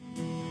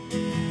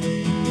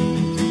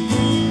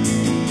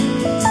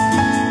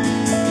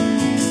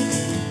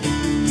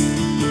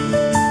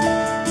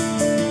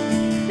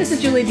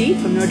Dee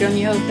from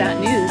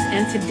NorthernNewHope.news,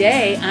 and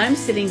today I'm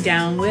sitting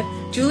down with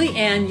Julie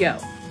Ann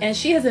Yoe, and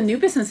she has a new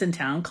business in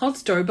town called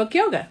Storybook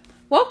Yoga.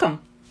 Welcome.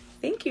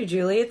 Thank you,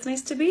 Julie. It's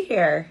nice to be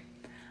here.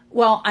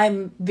 Well,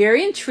 I'm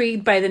very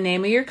intrigued by the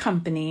name of your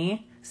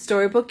company,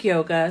 Storybook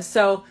Yoga.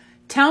 So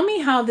tell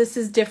me how this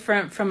is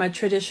different from a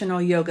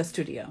traditional yoga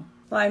studio.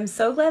 Well, I'm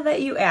so glad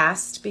that you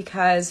asked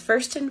because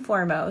first and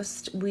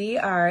foremost, we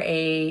are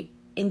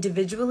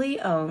individually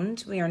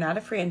owned. We are not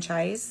a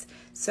franchise.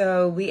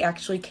 So we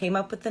actually came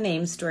up with the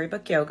name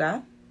Storybook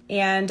Yoga.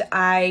 And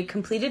I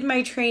completed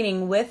my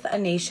training with a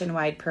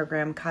nationwide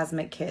program,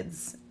 Cosmic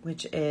Kids,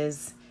 which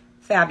is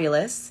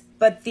fabulous.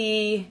 But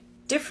the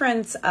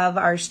difference of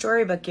our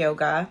Storybook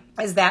Yoga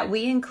is that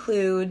we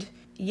include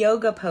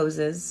yoga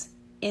poses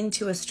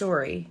into a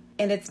story.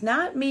 And it's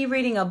not me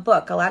reading a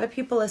book. A lot of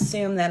people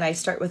assume that I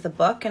start with a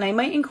book, and I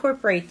might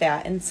incorporate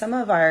that in some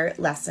of our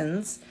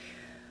lessons.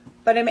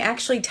 But I'm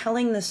actually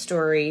telling the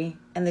story,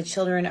 and the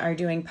children are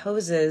doing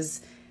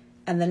poses,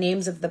 and the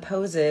names of the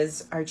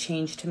poses are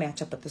changed to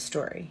match up with the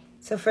story.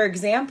 So for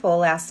example,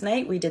 last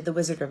night we did the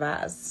Wizard of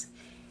Oz,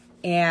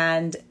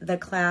 and the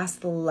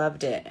class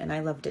loved it, and I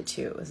loved it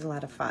too. It was a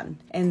lot of fun.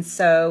 And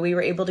so we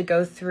were able to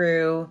go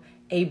through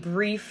a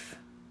brief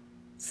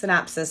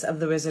synopsis of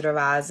the Wizard of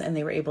Oz, and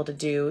they were able to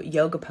do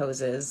yoga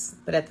poses,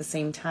 but at the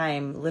same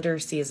time,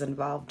 literacy is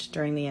involved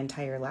during the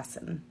entire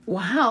lesson.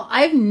 Wow,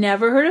 I've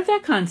never heard of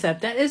that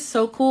concept. That is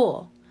so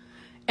cool.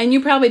 And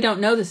you probably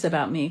don't know this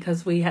about me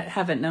because we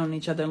haven't known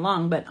each other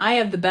long, but I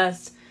have the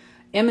best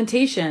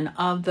imitation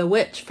of the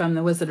witch from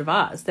the Wizard of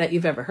Oz that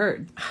you've ever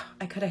heard.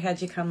 I could have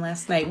had you come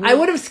last night. I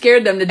would have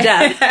scared them to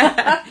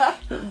death.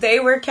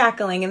 They were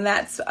cackling, and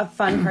that's a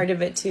fun part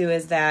of it too,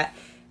 is that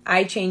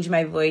I change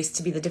my voice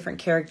to be the different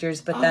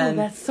characters, but then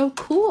that's so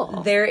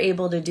cool. They're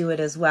able to do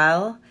it as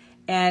well.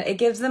 And it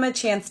gives them a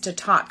chance to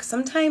talk.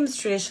 Sometimes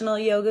traditional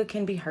yoga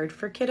can be hard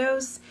for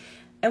kiddos.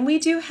 And we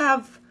do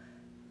have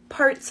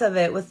parts of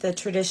it with the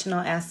traditional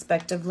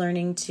aspect of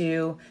learning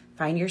to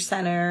find your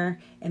center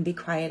and be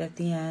quiet at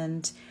the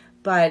end.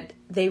 But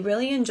they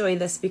really enjoy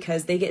this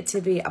because they get to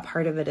be a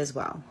part of it as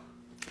well.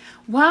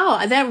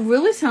 Wow, that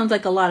really sounds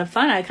like a lot of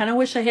fun. I kind of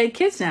wish I had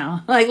kids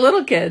now, like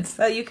little kids.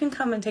 Well, you can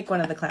come and take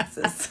one of the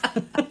classes.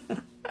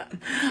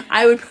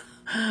 I don't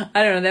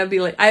know, that'd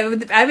be like, I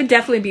would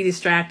definitely be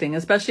distracting,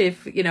 especially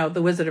if,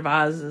 the Wizard of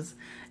Oz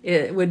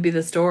it would be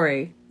the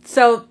story.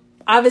 So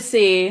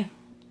obviously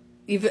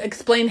you've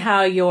explained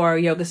how your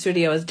yoga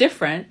studio is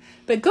different,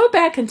 but go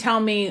back and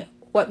tell me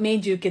what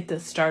made you get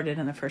this started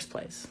in the first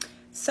place.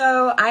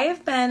 So I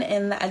have been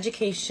in the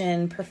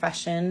education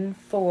profession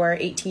for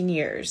 18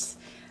 years.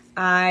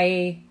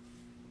 I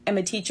am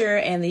a teacher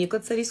in the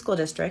Euclid City School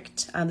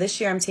District. This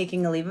year I'm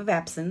taking a leave of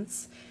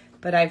absence,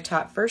 but I've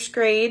taught first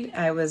grade.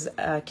 I was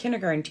a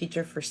kindergarten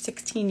teacher for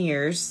 16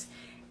 years,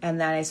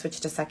 and then I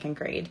switched to second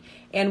grade.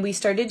 And we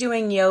started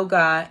doing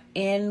yoga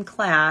in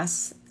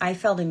class. I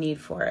felt a need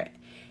for it.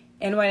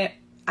 And when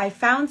I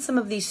found some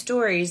of these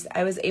stories,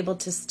 I was able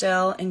to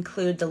still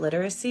include the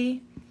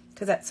literacy,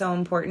 because that's so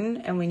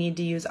important, and we need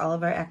to use all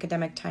of our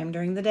academic time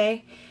during the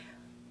day,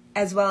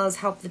 as well as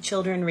help the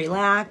children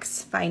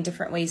relax, find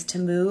different ways to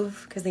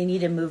move, because they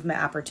needed movement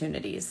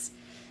opportunities.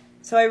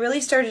 So I really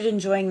started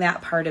enjoying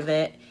that part of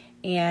it,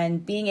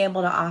 and being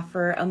able to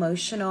offer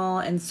emotional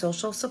and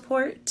social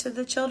support to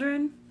the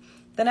children.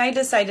 Then I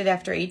decided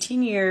after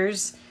 18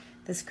 years,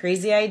 this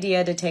crazy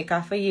idea to take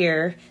off a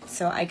year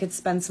so I could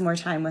spend some more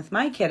time with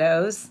my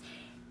kiddos.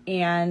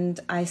 And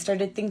I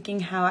started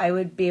thinking how I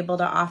would be able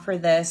to offer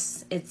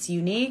this. It's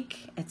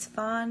unique, it's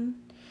fun,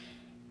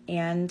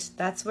 and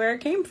that's where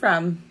it came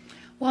from.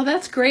 Well,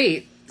 that's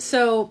great.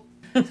 So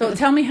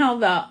tell me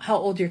how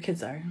old your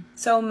kids are.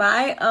 So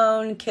my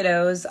own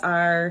kiddos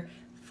are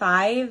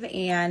 5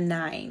 and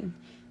 9.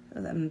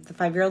 The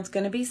 5-year-old's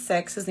going to be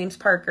 6. His name's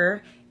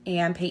Parker,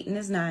 and Peyton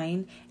is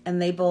 9, and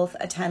they both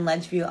attend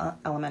Ledgeview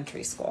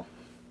Elementary School.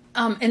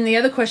 And the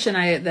other question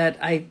that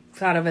I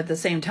thought of at the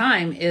same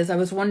time is I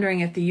was wondering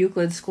if the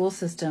Euclid school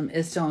system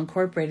is still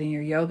incorporating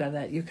your yoga,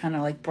 that you kind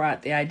of like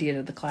brought the idea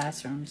to the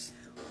classrooms.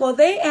 Well,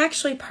 they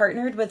actually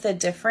partnered with a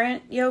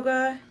different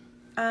yoga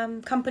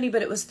company,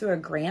 but it was through a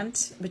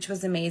grant, which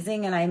was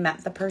amazing. And I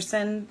met the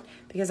person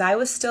because I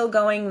was still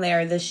going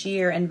there this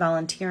year and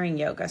volunteering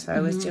yoga. So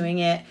I was doing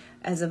it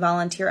as a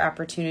volunteer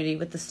opportunity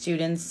with the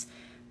students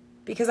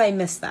because I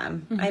miss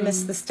them. I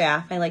miss the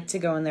staff. I like to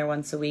go in there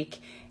once a week.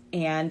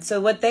 And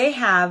so what they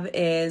have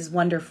is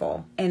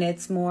wonderful. And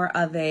it's more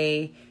of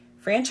a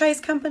franchise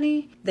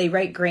company. They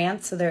write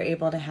grants, so they're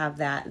able to have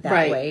that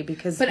right. way.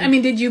 But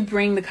did you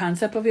bring the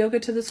concept of yoga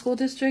to the school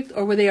district,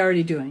 or were they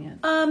already doing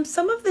it?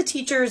 Some of the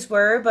teachers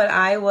were, but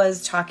I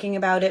was talking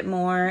about it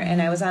more,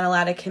 and I was on a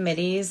lot of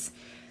committees,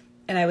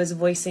 and I was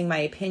voicing my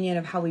opinion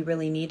of how we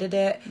really needed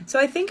it. So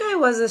I think I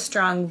was a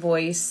strong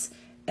voice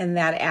in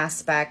that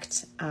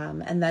aspect.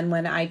 And then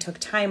when I took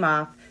time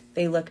off,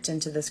 they looked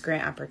into this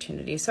grant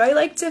opportunity. So I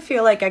like to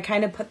feel like I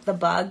kind of put the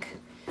bug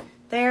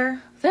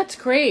there. That's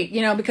great,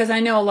 because I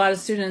know a lot of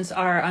students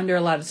are under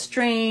a lot of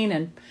strain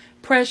and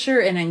pressure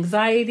and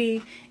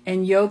anxiety,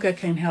 and yoga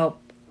can help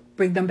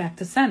bring them back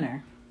to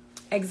center.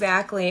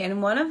 Exactly.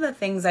 And one of the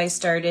things I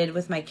started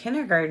with my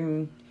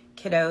kindergarten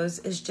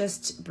kiddos is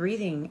just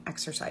breathing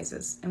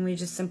exercises. And we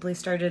just simply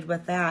started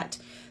with that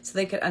so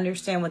they could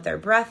understand what their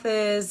breath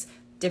is,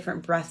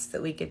 different breaths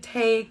that we could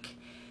take.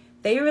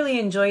 They really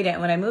enjoyed it.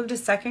 When I moved to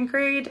second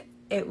grade,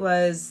 it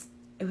was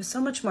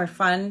so much more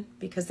fun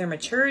because their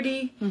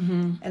maturity,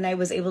 and I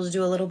was able to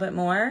do a little bit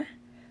more.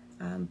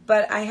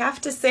 But I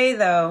have to say,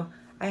 though,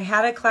 I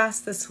had a class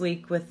this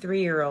week with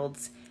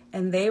 3-year-olds,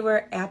 and they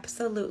were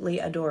absolutely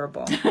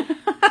adorable.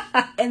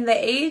 And the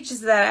age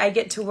that I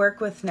get to work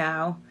with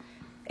now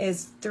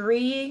is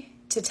 3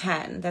 to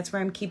 10. That's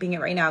where I'm keeping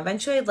it right now.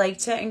 Eventually, I'd like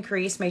to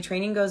increase. My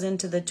training goes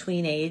into the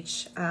tween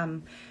age.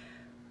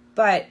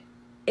 But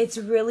it's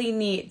really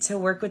neat to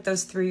work with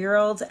those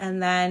 3-year-olds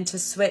and then to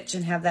switch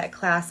and have that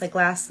class. Like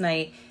last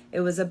night,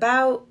 it was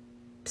about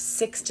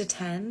 6 to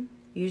 10.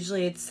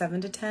 Usually it's 7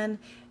 to 10.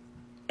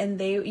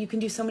 And you can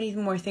do so many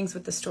more things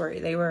with the story.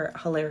 They were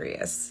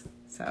hilarious.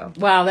 So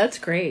wow, that's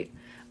great.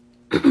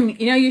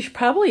 You should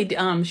probably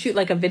shoot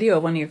like a video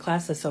of one of your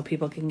classes so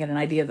people can get an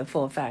idea of the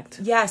full effect.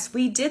 Yes,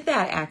 we did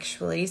that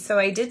actually. So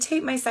I did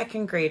tape my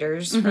second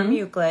graders from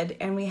Euclid,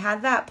 and we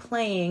had that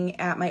playing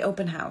at my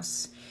open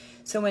house.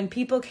 So when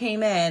people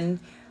came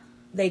in,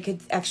 they could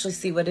actually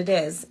see what it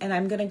is. And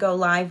I'm going to go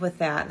live with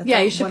that. That's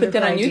you should put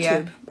that on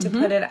YouTube. To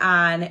put it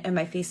on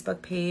my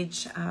Facebook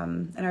page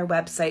and our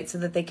website so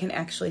that they can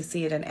actually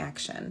see it in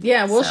action.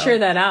 Yeah, we'll share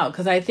that out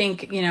because I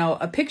think,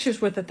 a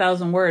picture's worth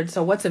 1,000 words.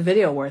 So what's a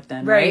video worth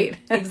then, right?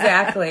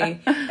 Exactly.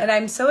 And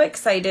I'm so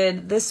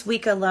excited. This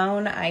week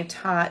alone, I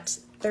taught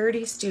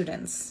 30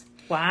 students.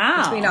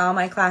 Wow. Between all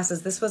my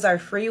classes. This was our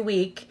free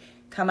week.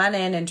 Come on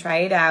in and try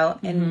it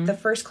out. And the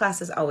first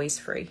class is always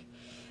free.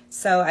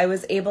 So I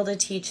was able to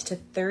teach to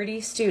 30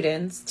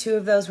 students. 2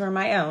 of those were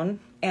my own,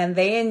 and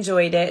they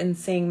enjoyed it and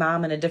seeing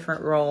mom in a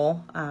different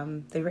role.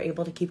 They were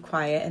able to keep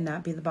quiet and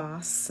not be the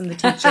boss and the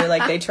teacher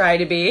like they try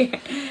to be.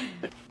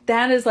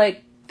 That is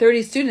like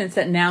 30 students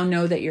that now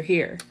know that you're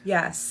here.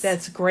 Yes.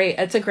 That's great.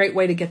 That's a great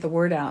way to get the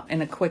word out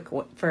in a quick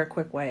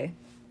way.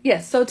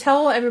 Yes, so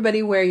tell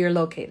everybody where you're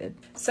located.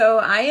 So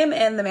I am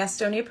in the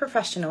Macedonia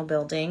Professional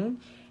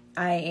Building.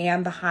 I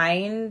am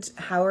behind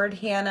Howard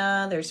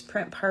Hanna. There's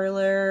Print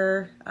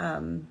Parlor,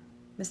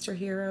 Mr.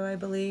 Hero, I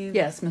believe.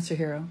 Yes, Mr.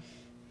 Hero.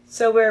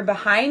 So we're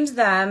behind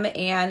them,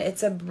 and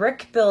it's a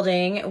brick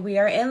building. We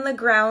are in the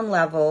ground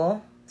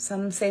level.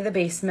 Some say the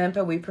basement,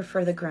 but we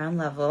prefer the ground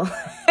level.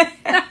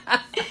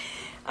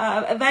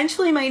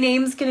 Eventually, my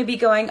name's going to be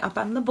going up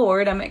on the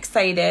board. I'm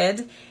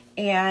excited.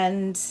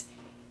 And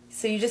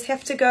so you just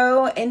have to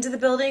go into the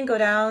building, go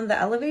down the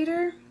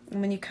elevator. And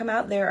when you come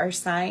out, there are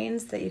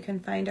signs that you can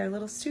find our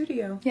little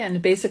studio. Yeah,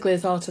 and basically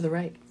it's all to the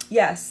right.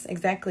 Yes,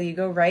 exactly. You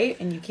go right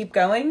and you keep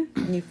going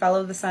and you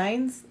follow the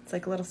signs. It's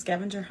like a little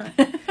scavenger hunt.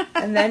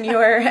 And then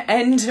your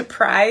end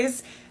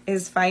prize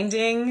is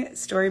finding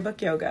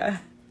Storybook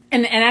Yoga.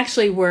 And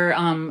actually we're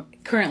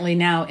currently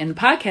now in the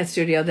podcast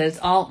studio that is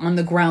all on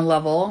the ground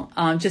level,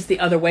 just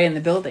the other way in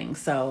the building.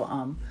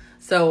 So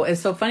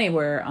it's so funny.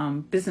 We're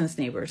business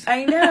neighbors.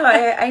 I know.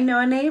 I know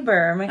a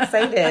neighbor. I'm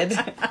excited.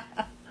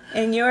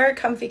 And your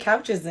comfy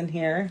couches in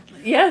here.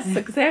 Yes,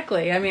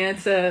 exactly. I mean,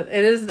 it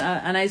is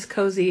a nice,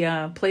 cozy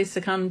place to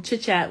come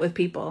chit-chat with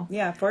people.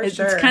 Yeah, sure. It's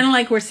kind of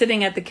like we're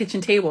sitting at the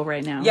kitchen table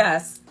right now.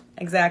 Yes,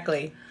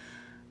 exactly.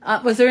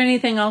 Was there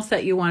anything else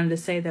that you wanted to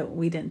say that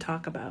we didn't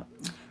talk about?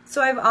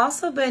 So I've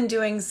also been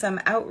doing some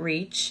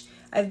outreach.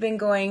 I've been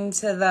going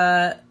to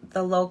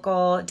the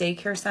local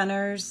daycare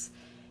centers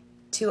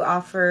to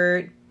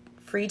offer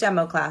free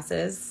demo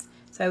classes.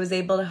 So I was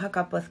able to hook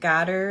up with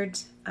Goddard.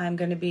 I'm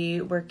going to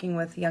be working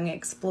with Young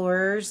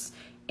Explorers,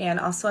 and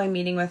also I'm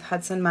meeting with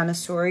Hudson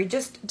Montessori,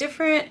 just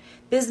different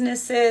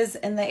businesses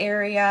in the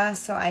area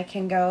so I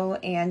can go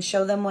and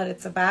show them what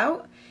it's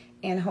about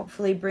and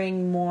hopefully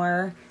bring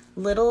more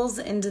littles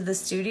into the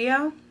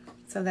studio.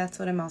 So that's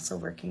what I'm also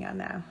working on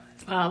now.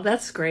 Wow,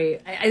 that's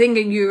great. I think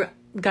you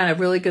got a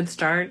really good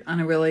start on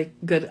a really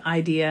good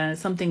idea,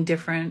 something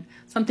different,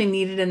 something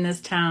needed in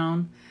this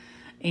town.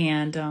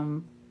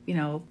 And,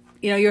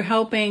 you're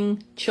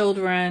helping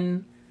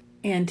children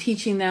and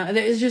teaching them.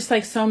 There's just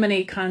like so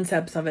many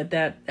concepts of it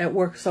that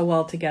work so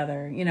well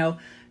together.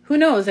 Who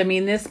knows? I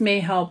mean, this may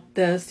help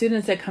the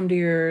students that come to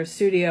your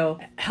studio,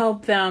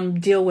 help them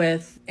deal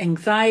with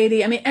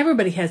anxiety. I mean,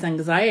 everybody has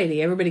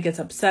anxiety. Everybody gets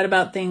upset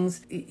about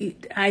things.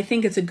 I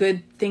think it's a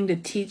good thing to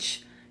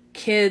teach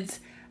kids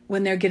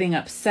when they're getting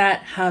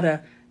upset how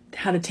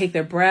to take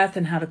their breath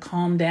and how to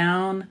calm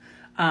down.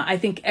 I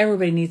think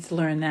everybody needs to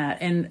learn that.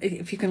 And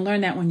if you can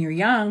learn that when you're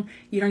young,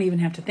 you don't even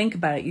have to think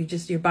about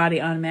it. Your body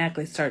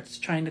automatically starts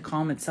trying to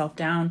calm itself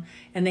down,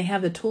 and they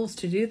have the tools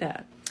to do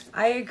that.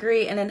 I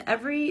agree. And in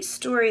every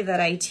story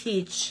that I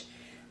teach,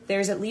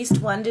 there's at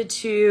least 1 to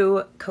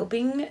 2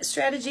 coping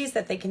strategies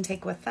that they can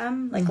take with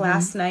them. Like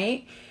last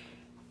night,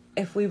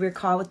 if we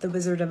recall with the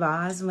Wizard of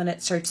Oz, when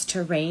it starts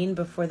to rain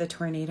before the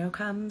tornado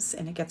comes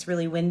and it gets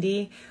really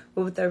windy,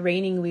 with the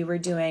raining, we were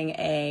doing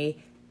a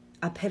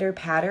a pitter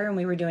patter, and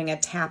we were doing a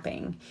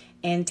tapping.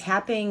 And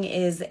tapping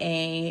is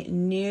a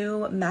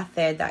new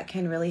method that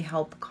can really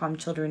help calm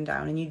children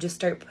down. And you just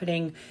start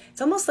putting, it's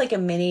almost like a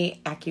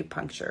mini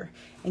acupuncture.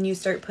 And you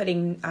start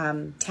putting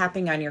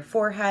tapping on your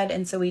forehead.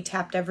 And so we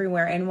tapped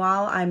everywhere. And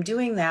while I'm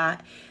doing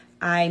that,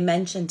 I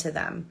mentioned to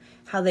them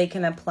how they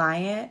can apply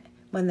it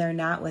when they're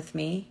not with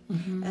me.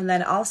 Mm-hmm. And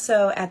then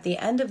also at the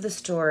end of the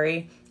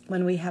story,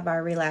 when we have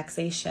our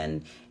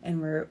relaxation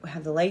and we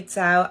have the lights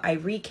out, I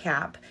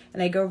recap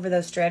and I go over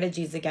those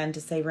strategies again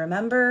to say,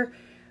 remember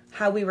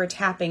how we were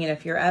tapping, and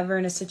if you're ever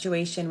in a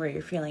situation where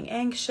you're feeling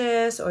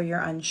anxious or you're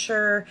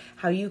unsure,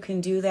 how you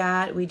can do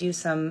that. We do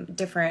some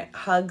different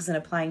hugs and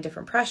applying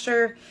different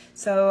pressure.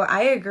 So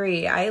I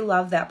agree. I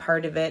love that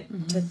part of it,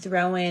 mm-hmm. to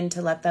throw in,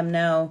 to let them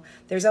know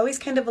there's always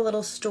kind of a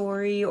little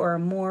story or a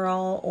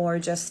moral or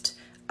just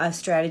a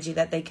strategy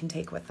that they can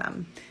take with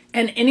them.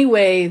 And any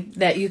way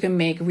that you can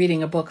make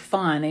reading a book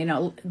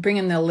fun,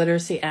 bringing the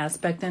literacy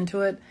aspect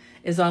into it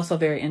is also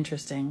very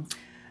interesting.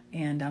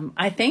 And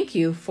I thank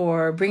you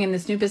for bringing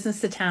this new business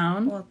to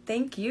town. Well,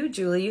 thank you,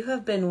 Julie. You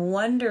have been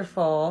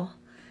wonderful.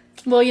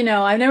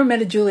 Well, I've never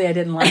met a Julie I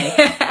didn't like.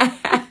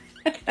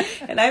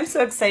 And I'm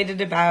so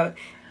excited about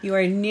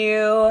your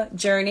new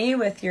journey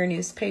with your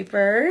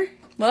newspaper.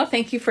 Well,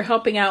 thank you for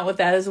helping out with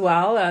that as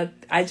well.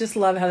 I just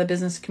love how the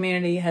business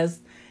community has,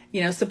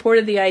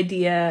 supported the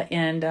idea.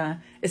 And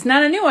it's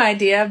not a new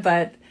idea,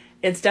 but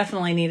it's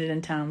definitely needed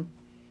in town.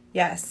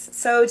 Yes.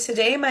 So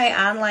today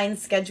my online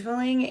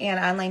scheduling and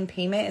online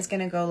payment is going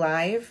to go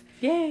live.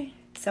 Yay.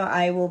 So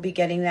I will be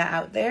getting that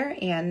out there,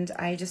 and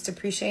I just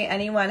appreciate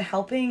anyone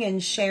helping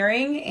and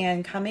sharing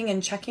and coming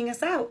and checking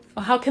us out.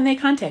 Well, how can they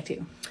contact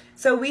you?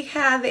 So we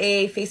have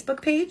a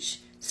Facebook page,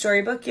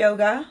 Storybook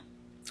Yoga,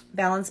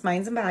 Balanced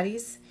Minds and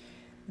Bodies.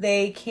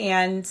 They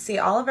can see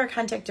all of our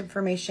contact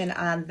information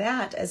on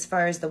that as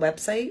far as the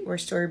website. We're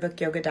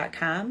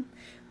storybookyoga.com.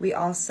 We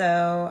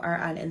also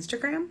are on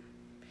Instagram.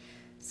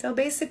 So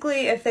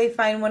basically, if they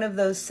find one of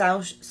those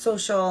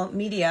social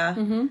media,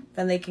 mm-hmm.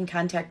 then they can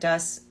contact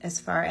us as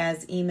far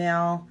as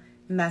email,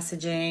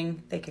 messaging.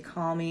 They could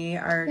call me.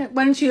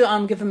 Why don't you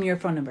give them your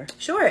phone number?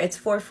 Sure. It's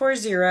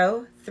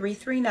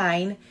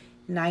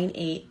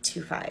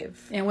 440-339-9825.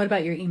 And what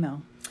about your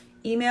email?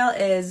 Email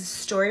is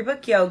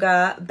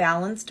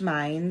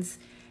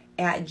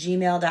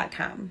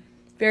storybookyogabalancedminds@gmail.com.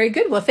 Very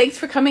good. Well, thanks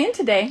for coming in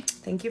today.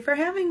 Thank you for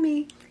having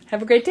me.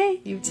 Have a great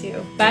day. You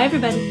too. Bye,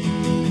 everybody.